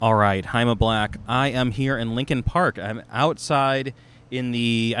All right, Jaime Black. I am here in Lincoln Park. I'm outside in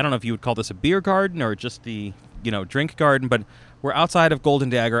the, I don't know if you would call this a beer garden or just the, drink garden, but we're outside of Golden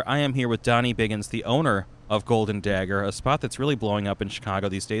Dagger. I am here with Donnie Biggins, the owner of Golden Dagger, a spot that's really blowing up in Chicago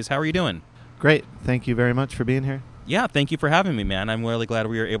these days. How are you doing? Great. Thank you very much for being here. Yeah, thank you for having me, man. I'm really glad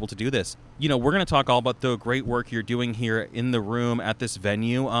we were able to do this. We're going to talk all about the great work you're doing here in the room at this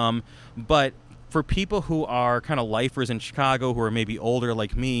venue, but for people who are kind of lifers in Chicago who are maybe older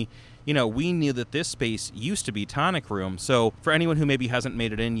like me, we knew that this space used to be Tonic Room. So for anyone who maybe hasn't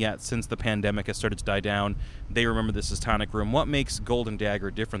made it in yet since the pandemic has started to die down, they remember this as Tonic Room. What makes Golden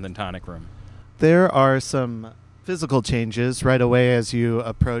Dagger different than Tonic Room? There are some physical changes right away as you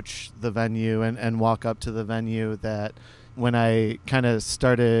approach the venue and walk up to the venue that when I kind of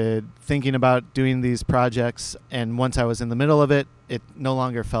started thinking about doing these projects, and once I was in the middle of it, it no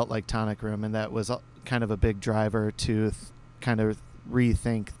longer felt like Tonic Room, and that was kind of a big driver to kind of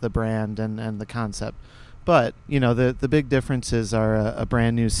rethink the brand and the concept. But, the big differences are a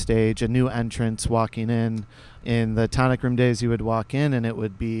brand new stage, a new entrance walking in. In the Tonic Room days, you would walk in and it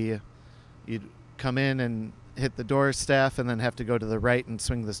would be, you'd come in and hit the door staff and then have to go to the right and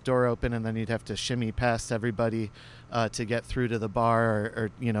swing this door open, and then you'd have to shimmy past everybody to get through to the bar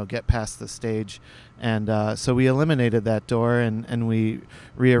or get past the stage. And so we eliminated that door and we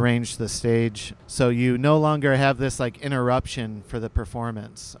rearranged the stage so you no longer have this like interruption for the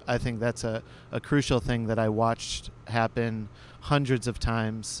performance. I think that's a crucial thing that I watched happen hundreds of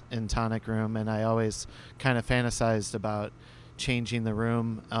times in Tonic Room, and I always kind of fantasized about changing the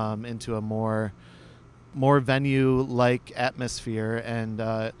room into a more venue-like atmosphere and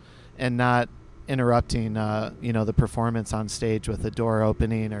not interrupting the performance on stage with a door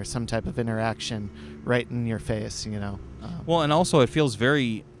opening or some type of interaction right in your face. Well, and also it feels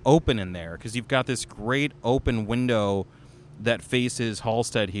very open in there because you've got this great open window that faces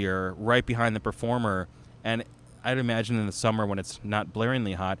Halstead here right behind the performer, and I'd imagine in the summer when it's not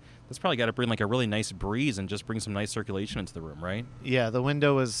blaringly hot, that's probably got to bring like a really nice breeze and just bring some nice circulation into the room, right? Yeah, the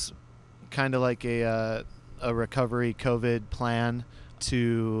window was kind of like a recovery COVID plan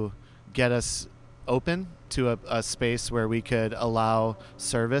to get us open to a space where we could allow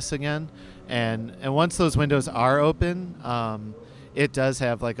service again. And once those windows are open, it does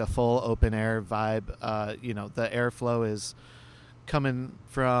have like a full open air vibe. The airflow is coming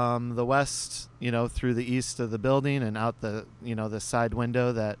from the west, through the east of the building and out the side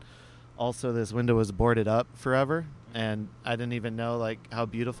window. That also, this window was boarded up forever, and I didn't even know like how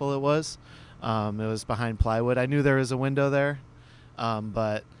beautiful it was. It was behind plywood. I knew there was a window there,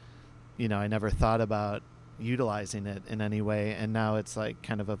 but I never thought about utilizing it in any way, and now it's like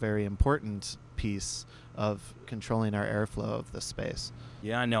kind of a very important piece of controlling our airflow of the space.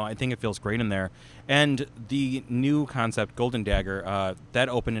 Yeah, no, I think it feels great in there. And the new concept, Golden Dagger, that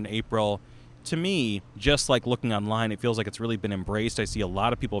opened in April. To me, just like looking online, it feels like it's really been embraced. I see a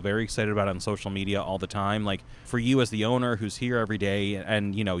lot of people very excited about it on social media all the time. Like for you as the owner who's here every day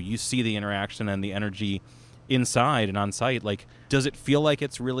and, you see the interaction and the energy inside and on site, like, does it feel like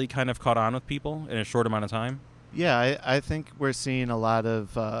it's really kind of caught on with people in a short amount of time? Yeah, I think we're seeing a lot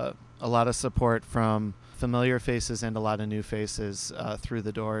of support from familiar faces and a lot of new faces through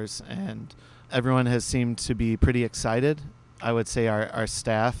the doors, and everyone has seemed to be pretty excited. I would say our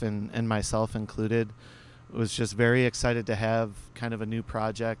staff and myself included was just very excited to have kind of a new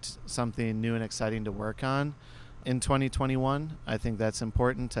project, something new and exciting to work on in 2021. I think that's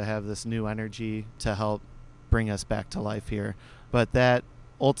important to have this new energy to help bring us back to life here. But that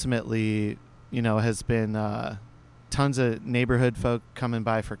ultimately, has been tons of neighborhood folk coming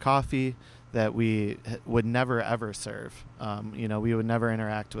by for coffee that we would never, ever serve. We would never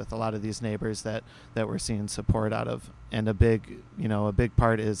interact with a lot of these neighbors that we're seeing support out of. And a big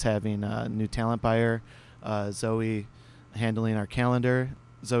part is having a new talent buyer, Zoe, handling our calendar.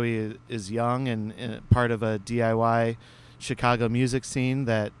 Zoe is young and part of a DIY Chicago music scene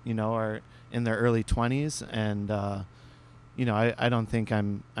that, are in their early 20s. And, I don't think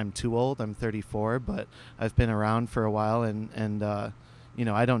I'm too old. I'm 34, but I've been around for a while and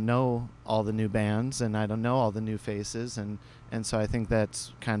I don't know all the new bands and I don't know all the new faces. And so I think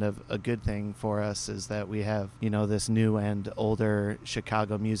that's kind of a good thing for us is that we have, this new and older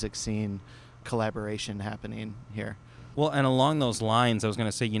Chicago music scene collaboration happening here. Well, and along those lines, I was going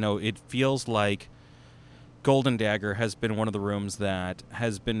to say, it feels like Golden Dagger has been one of the rooms that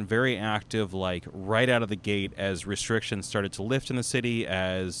has been very active, like right out of the gate as restrictions started to lift in the city,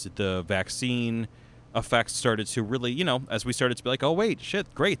 as the vaccine effects started to really, as we started to be like, oh, wait,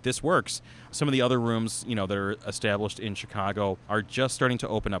 shit, great, this works. Some of the other rooms, that are established in Chicago are just starting to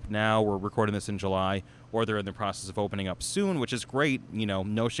open up now. We're recording this in July, or they're in the process of opening up soon, which is great.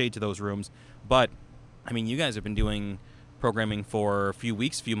 No shade to those rooms. But, I mean, you guys have been doing programming for a few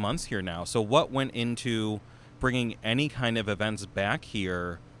weeks, few months here now. So what went into bringing any kind of events back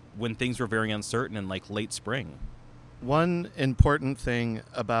here when things were very uncertain in like late spring? One important thing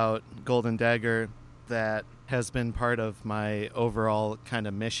about Golden Dagger that has been part of my overall kind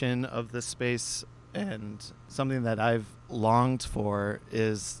of mission of this space, and something that I've longed for,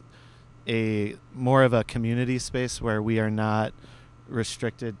 is a more of a community space where we are not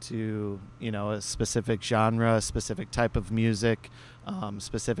restricted to a specific genre, a specific type of music,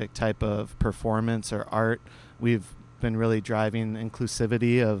 specific type of performance or art. We've been really driving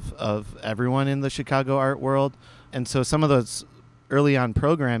inclusivity of everyone in the Chicago art world. And so some of those early on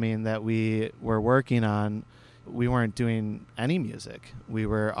programming that we were working on, we weren't doing any music. We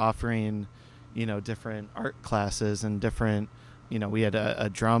were offering, different art classes and different, we had a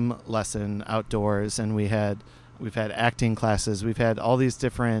drum lesson outdoors, and we've had acting classes. We've had all these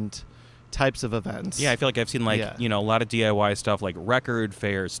different types of events. Yeah, I feel like I've seen a lot of DIY stuff, like record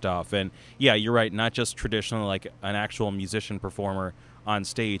fair stuff. And yeah, you're right, not just traditionally like an actual musician performer on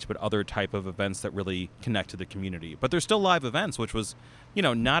stage, but other type of events that really connect to the community. But there's still live events, which was,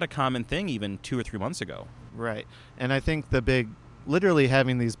 not a common thing even 2 or 3 months ago. Right. And I think literally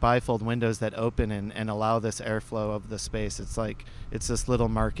having these bifold windows that open and allow this airflow of the space, it's this little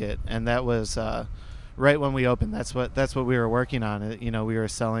market. And that was right when we opened. That's what we were working on. We were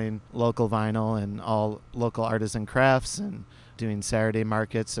selling local vinyl and all local artisan crafts and doing Saturday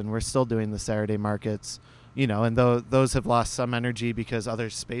markets, and we're still doing the Saturday markets. And though those have lost some energy because other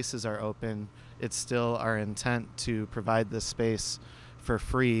spaces are open, it's still our intent to provide this space for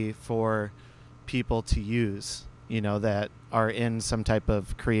free for people to use, that are in some type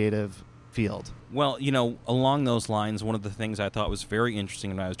of creative field. Well, along those lines, one of the things I thought was very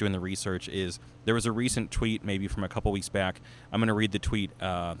interesting when I was doing the research is there was a recent tweet, maybe from a couple weeks back. I'm going to read the tweet.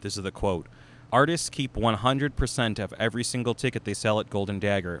 This is the quote. Artists keep 100% of every single ticket they sell at Golden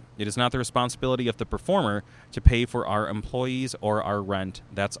Dagger. It is not the responsibility of the performer to pay for our employees or our rent.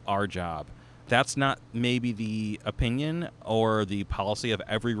 That's our job. That's not maybe the opinion or the policy of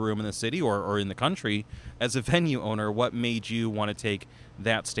every room in the city or in the country. As a venue owner, what made you want to take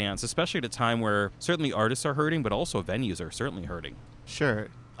that stance, especially at a time where certainly artists are hurting, but also venues are certainly hurting? Sure.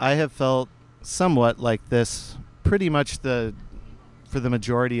 I have felt somewhat like this pretty much for the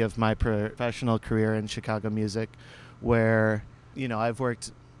majority of my professional career in Chicago music, where, I've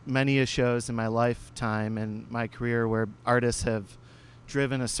worked many shows in my lifetime and my career where artists have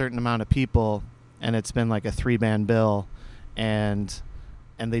driven a certain amount of people, and it's been like a 3-band bill, and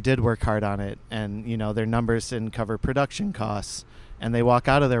they did work hard on it, and, their numbers didn't cover production costs, and they walk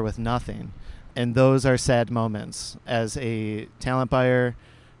out of there with nothing. And those are sad moments. As a talent buyer,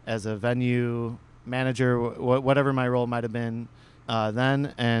 as a venue manager, whatever my role might have been,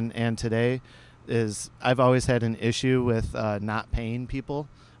 then and today, is I've always had an issue with not paying people.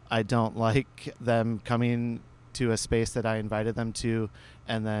 I don't like them coming to a space that I invited them to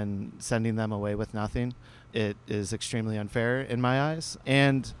and then sending them away with nothing. It is extremely unfair in my eyes.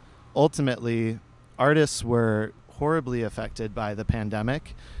 And ultimately, artists were horribly affected by the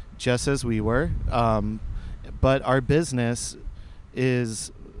pandemic, just as we were. But our business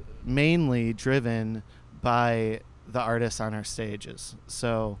is mainly driven by the artists on our stages.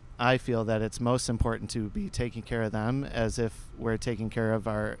 So I feel that it's most important to be taking care of them as if we're taking care of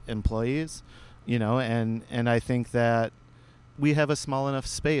our employees, and I think that we have a small enough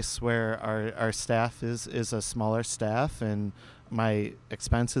space where our staff is a smaller staff, and my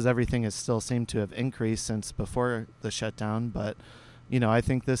expenses, everything has still seemed to have increased since before the shutdown. But, I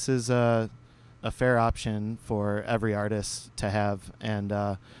think this is a fair option for every artist to have, and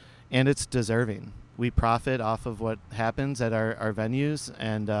it's deserving. We profit off of what happens at our venues,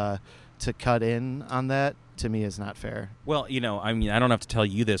 and to cut in on that, to me, is not fair. Well, I don't have to tell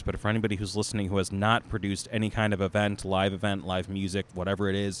you this, but for anybody who's listening who has not produced any kind of event, live music, whatever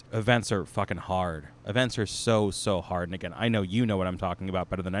it is, events are fucking hard. Events are so, so hard. And again, I know you know what I'm talking about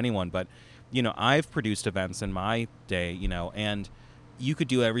better than anyone, but, I've produced events in my day, and you could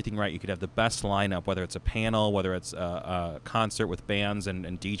do everything right. You could have the best lineup, whether it's a panel, whether it's a concert with bands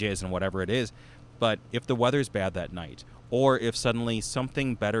and DJs and whatever it is. But if the weather's bad that night, or if suddenly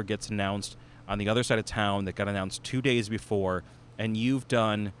something better gets announced on the other side of town that got announced 2 days before, and you've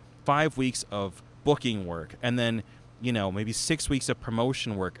done 5 weeks of booking work, and then, maybe 6 weeks of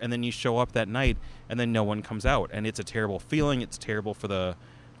promotion work, and then you show up that night, and then no one comes out. And it's a terrible feeling. It's terrible for the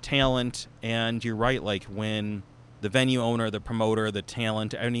talent, and you're right, like when the venue owner, the promoter, the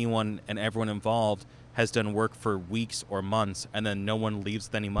talent, anyone and everyone involved has done work for weeks or months and then no one leaves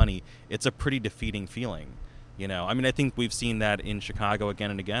with any money, it's a pretty defeating feeling. I mean, I think we've seen that in Chicago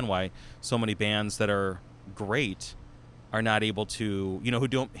again and again, why so many bands that are great are not able to, who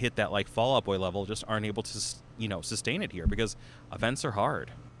don't hit that like Fall Out Boy level, just aren't able to, sustain it here because events are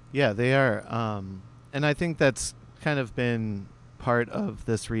hard. Yeah, they are. And I think that's kind of been part of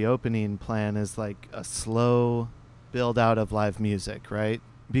this reopening plan, is like a slow build out of live music, right?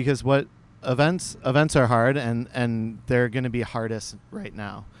 Because what events are hard, and they're going to be hardest right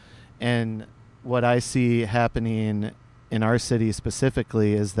now. And what I see happening in our city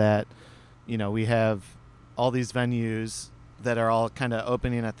specifically is that, we have all these venues that are all kind of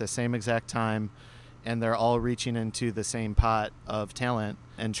opening at the same exact time, and they're all reaching into the same pot of talent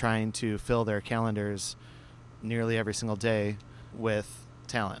and trying to fill their calendars nearly every single day with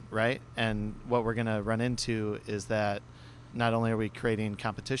talent, right? And what we're going to run into is that not only are we creating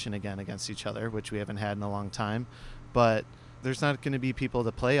competition again against each other, which we haven't had in a long time, but there's not going to be people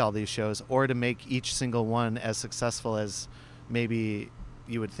to play all these shows or to make each single one as successful as maybe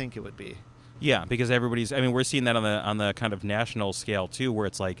you would think it would be. Yeah, because we're seeing that on the kind of national scale too, where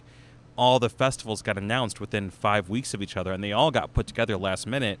it's like all the festivals got announced within 5 weeks of each other, and they all got put together last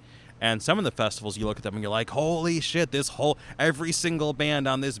minute. And some of the festivals, you look at them and you're like, holy shit, every single band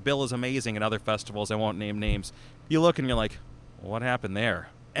on this bill is amazing. And other festivals, I won't name names, you look and you're like, what happened there?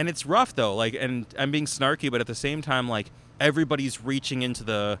 And it's rough though, like, and I'm being snarky, but at the same time, like, everybody's reaching into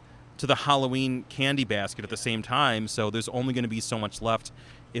the Halloween candy basket at the same time, so there's only going to be so much left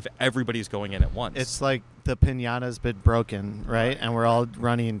if everybody's going in at once. It's like the piñata's been broken, right? And we're all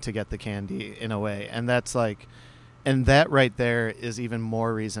running to get the candy in a way. And that's like, and that right there is even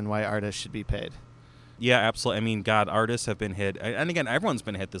more reason why artists should be paid. Yeah, absolutely. I mean, God, artists have been hit. And again, everyone's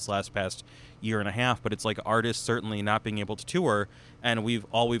been hit this past year and a half, but it's like artists certainly not being able to tour. And we've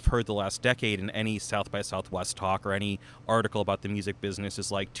heard the last decade in any South by Southwest talk or any article about the music business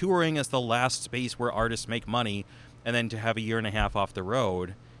is like touring is the last space where artists make money. And then to have a year and a half off the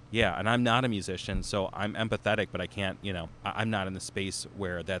road. Yeah, and I'm not a musician, so I'm empathetic, but I can't, I'm not in the space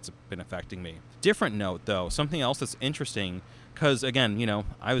where that's been affecting me. Different note, though, something else that's interesting, because, again,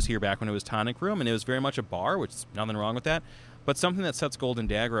 I was here back when it was Tonic Room, and it was very much a bar, which is nothing wrong with that. But something that sets Golden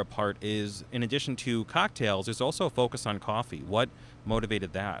Dagger apart is, in addition to cocktails, there's also a focus on coffee. What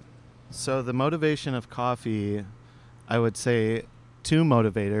motivated that? So the motivation of coffee, I would say 2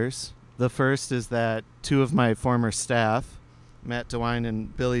 motivators. The first is that 2 of my former staff, Matt DeWine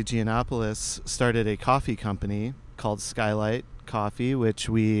and Billy Giannopoulos, started a coffee company called Skylight Coffee, which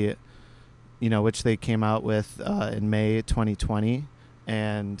they came out with in May 2020.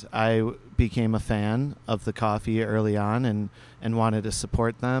 And I became a fan of the coffee early on and wanted to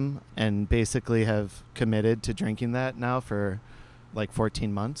support them, and basically have committed to drinking that now for like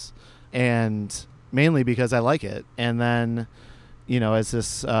 14 months. And mainly because I like it. And then, as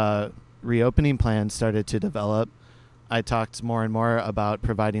this reopening plan started to develop, I talked more and more about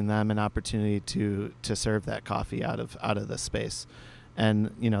providing them an opportunity to serve that coffee out of the space.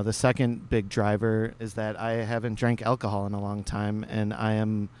 And, the second big driver is that I haven't drank alcohol in a long time, and I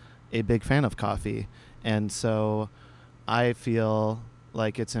am a big fan of coffee. And so I feel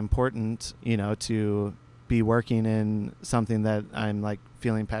like it's important, to be working in something that I'm like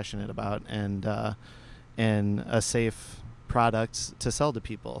feeling passionate about, and a safe product to sell to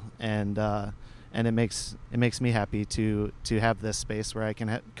people. And it makes me happy to have this space where I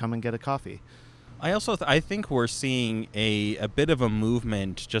can come and get a coffee. I also I think we're seeing a bit of a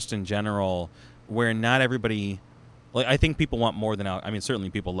movement just in general where not everybody, like, I think people want more than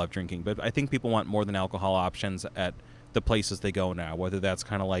certainly people love drinking, but I think people want more than alcohol options at the places they go now, whether that's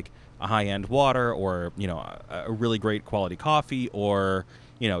kind of like a high-end water or, a really great quality coffee or,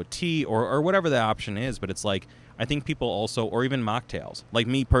 tea or whatever the option is. But it's like, I think people also, or even mocktails. Like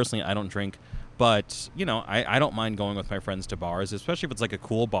me personally, I don't drink, but, I don't mind going with my friends to bars, especially if it's like a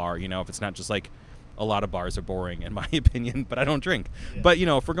cool bar, if it's not just like, a lot of bars are boring in my opinion, but I don't drink. Yeah. But,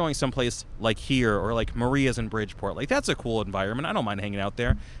 if we're going someplace like here or like Maria's in Bridgeport, like that's a cool environment. I don't mind hanging out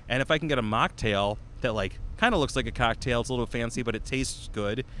there. And if I can get a mocktail that like kind of looks like a cocktail, it's a little fancy, but it tastes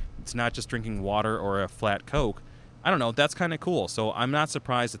good. It's not just drinking water or a flat Coke. I don't know. That's kind of cool. So I'm not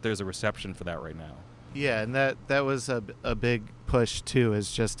surprised that there's a reception for that right now. Yeah, and that was a big push too,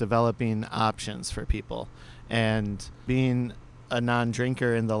 is just developing options for people. And being a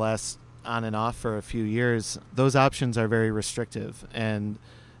non-drinker in the last on and off for a few years, those options are very restrictive. And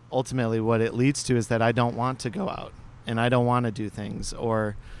ultimately what it leads to is that I don't want to go out and I don't want to do things,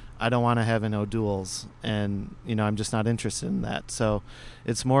 or I don't want to have no duels, and I'm just not interested in that. So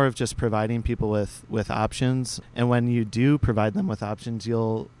it's more of just providing people with options, and when you do provide them with options,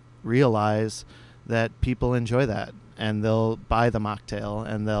 you'll realize that people enjoy that, and they'll buy the mocktail,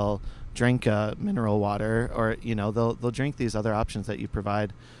 and they'll drink mineral water, or they'll drink these other options that you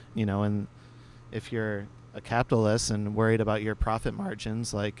provide, and if you're a capitalist and worried about your profit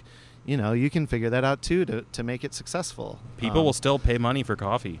margins, like you can figure that out too to make it successful. People will still pay money for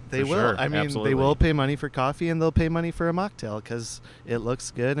coffee. They will. Sure. I mean, Absolutely. They will pay money for coffee, and they'll pay money for a mocktail because it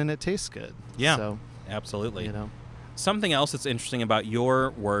looks good and it tastes good. Yeah, so, absolutely. Something else that's interesting about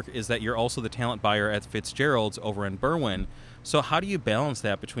your work is that you're also the talent buyer at FitzGerald's over in Berwyn. So how do you balance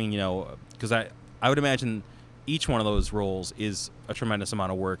that between, because I would imagine each one of those roles is a tremendous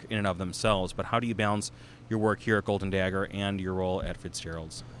amount of work in and of themselves, but how do you balance your work here at Golden Dagger and your role at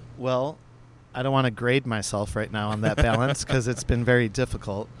FitzGerald's? Well, I don't want to grade myself right now on that balance because it's been very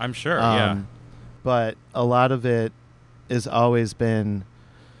difficult. I'm sure, yeah. But a lot of it has always been,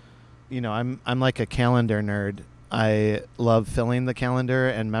 I'm like a calendar nerd. I love filling the calendar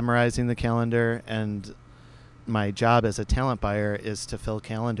and memorizing the calendar, and my job as a talent buyer is to fill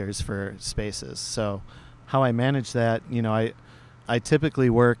calendars for spaces. So how I manage that, I typically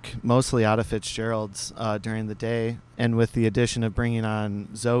work mostly out of FitzGerald's during the day, and with the addition of bringing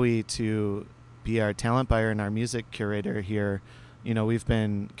on Zoe to be our talent buyer and our music curator here, we've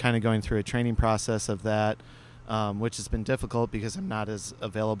been kind of going through a training process of that, which has been difficult because I'm not as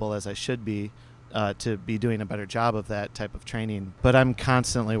available as I should be to be doing a better job of that type of training. But I'm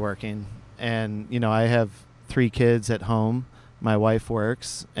constantly working, and I have 3 kids at home. My wife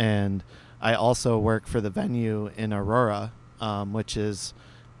works, and I also work for the venue in Aurora, which is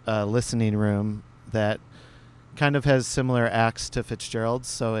a listening room that kind of has similar acts to FitzGerald's.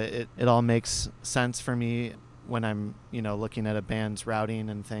 So it all makes sense for me when I'm, looking at a band's routing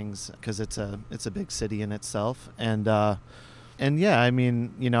and things, because it's a big city in itself. And yeah, I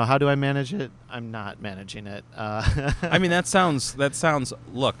mean, how do I manage it? I'm not managing it. I mean, that sounds,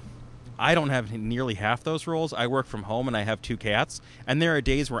 look, I don't have nearly half those roles. I work from home and I have 2 cats. And there are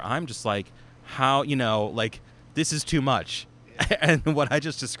days where I'm just like, how, this is too much. And what I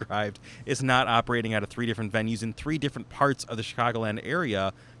just described is not operating out of 3 different venues in 3 different parts of the Chicagoland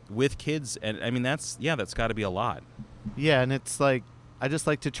area with kids. And I mean, that's got to be a lot. Yeah. And it's like, I just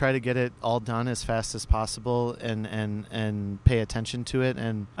like to try to get it all done as fast as possible and pay attention to it.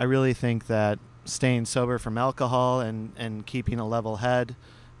 And I really think that staying sober from alcohol and keeping a level head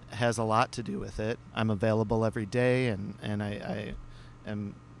has a lot to do with it. I'm available every day, and I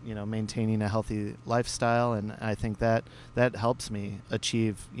am maintaining a healthy lifestyle, and I think that helps me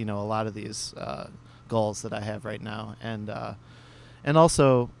achieve a lot of these goals that I have right now. And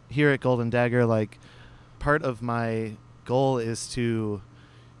also here at Golden Dagger, like, part of my goal is to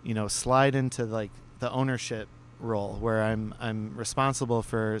slide into like the ownership role where I'm responsible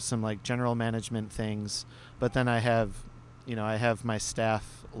for some like general management things, but then I have my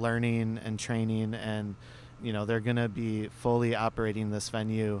staff learning and training, and they're gonna be fully operating this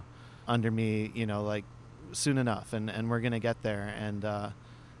venue under me like soon enough, and we're gonna get there, and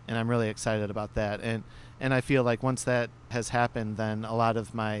I'm really excited about that, and I feel like once that has happened, then a lot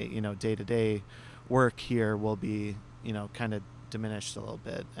of my day-to-day work here will be kind of diminished a little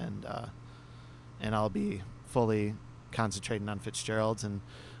bit, and I'll be fully concentrating on FitzGerald's,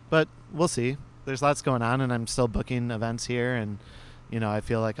 but we'll see. There's lots going on, and I'm still booking events here, and I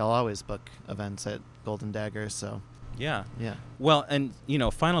feel like I'll always book events at Golden Dagger. So yeah. Well, and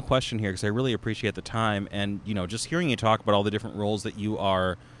final question here, because I really appreciate the time, and just hearing you talk about all the different roles that you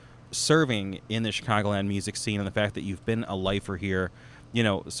are serving in the Chicagoland music scene, and the fact that you've been a lifer here.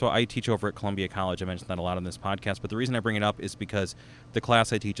 So I teach over at Columbia College. I mentioned that a lot on this podcast, but the reason I bring it up is because the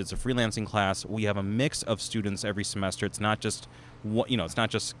class I teach, it's a freelancing class. We have a mix of students every semester. It's not just it's not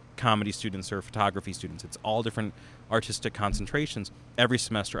just comedy students or photography students. It's all different artistic concentrations. Every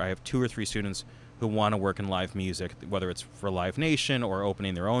semester I have 2 or 3 students who want to work in live music, whether it's for Live Nation or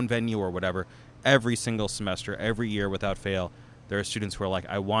opening their own venue or whatever. Every single semester, every year without fail, there are students who are like,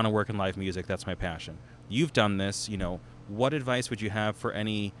 I want to work in live music. That's my passion. You've done this, What advice would you have for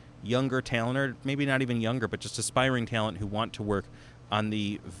any younger talent, or maybe not even younger, but just aspiring talent who want to work on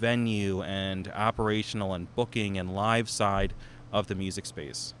the venue and operational and booking and live side of the music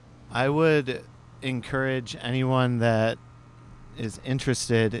space? I would encourage anyone that is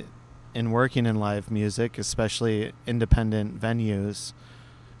interested in working in live music, especially independent venues,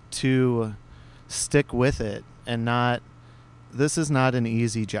 to stick with it and this is not an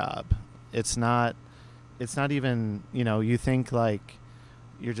easy job. It's not even, you think like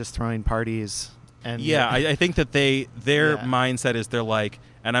you're just throwing parties And yeah, I think that their Yeah. mindset is they're like,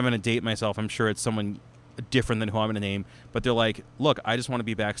 and I'm going to date myself. I'm sure it's someone different than who I'm going to name, but they're like, look, I just want to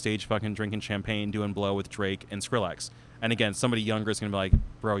be backstage fucking drinking champagne, doing blow with Drake and Skrillex. And again, somebody younger is going to be like,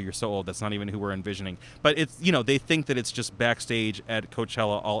 bro, you're so old. That's not even who we're envisioning. But it's, they think that it's just backstage at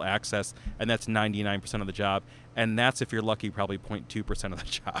Coachella, all access, and that's 99% of the job. And that's, if you're lucky, probably 0.2% of the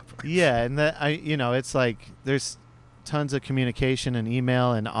job. Yeah, and it's like there's tons of communication and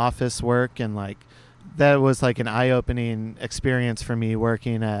email and office work, and like that was like an eye-opening experience for me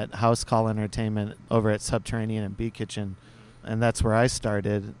working at House Call Entertainment over at Subterranean and Beat Kitchen, and that's where I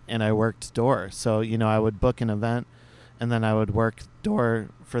started. And I worked door, so I would book an event, and then I would work door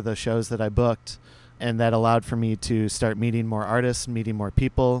for the shows that I booked, and that allowed for me to start meeting more artists, meeting more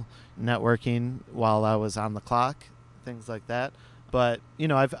people, networking while I was on the clock, things like that. But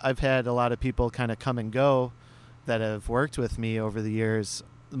I've had a lot of people kind of come and go that have worked with me over the years,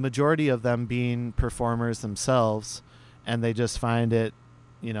 the majority of them being performers themselves, and they just find it,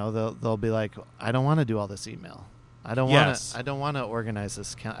 they'll be like, I don't want to do all this email. I don't want to organize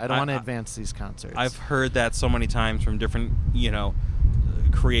this. I don't want to advance these concerts. I've heard that so many times from different,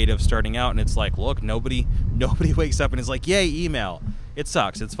 creatives starting out, and it's like, look, nobody wakes up and is like, yay, email. It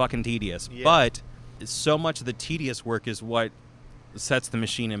sucks. It's fucking tedious. Yeah. But so much of the tedious work is what sets the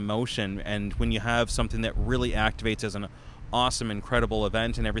machine in motion. And when you have something that really activates as an awesome, incredible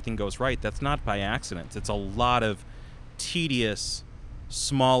event and everything goes right, that's not by accident. It's a lot of tedious,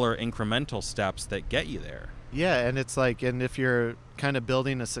 smaller, incremental steps that get you there. Yeah, and it's like, and if you're kind of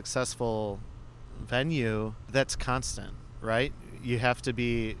building a successful venue, that's constant, right? You have to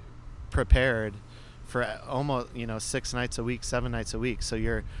be prepared for almost 6 nights a week, 7 nights a week. So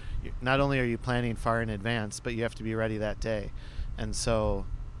you're not only are you planning far in advance, but you have to be ready that day. And so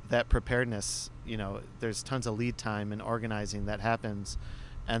that preparedness, there's tons of lead time and organizing that happens,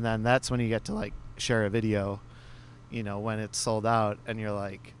 and then that's when you get to like share a video, when it's sold out, and you're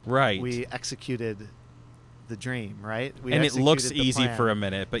like, right, we executed the dream, right? And it looks easy for a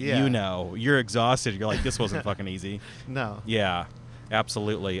minute, but you're exhausted. You're like, this wasn't fucking easy. No. Yeah,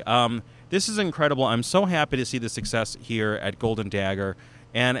 absolutely. This is incredible. I'm so happy to see the success here at Golden Dagger,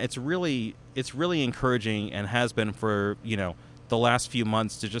 and it's really encouraging, and has been for the last few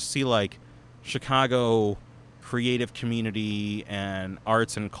months, to just see like Chicago creative community and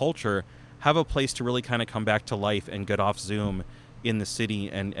arts and culture have a place to really kind of come back to life and get off Zoom in the city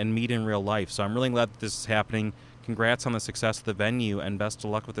and meet in real life. So I'm really glad that this is happening. Congrats on the success of the venue, and best of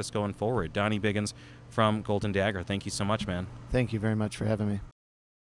luck with this going forward. Donnie Biggins from Golden Dagger, thank you so much, man. Thank you very much for having me.